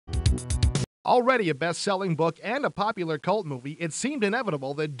Already a best-selling book and a popular cult movie, it seemed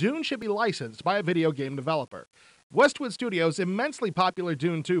inevitable that Dune should be licensed by a video game developer. Westwood Studios' immensely popular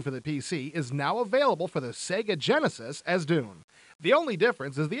Dune 2 for the PC is now available for the Sega Genesis as Dune. The only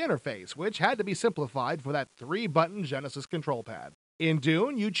difference is the interface, which had to be simplified for that 3-button Genesis control pad. In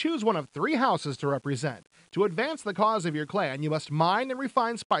Dune, you choose one of 3 houses to represent. To advance the cause of your clan, you must mine and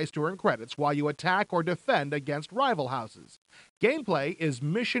refine spice to earn credits while you attack or defend against rival houses. Gameplay is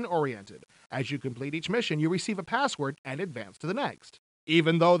mission-oriented. As you complete each mission, you receive a password and advance to the next.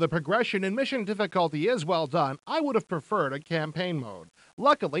 Even though the progression in mission difficulty is well done, I would have preferred a campaign mode.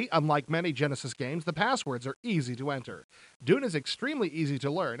 Luckily, unlike many Genesis games, the passwords are easy to enter. Dune is extremely easy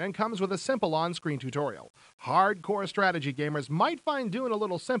to learn and comes with a simple on-screen tutorial. Hardcore strategy gamers might find Dune a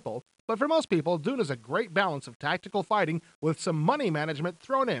little simple, but for most people, Dune is a great balance of tactical fighting with some money management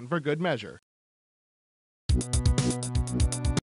thrown in for good measure.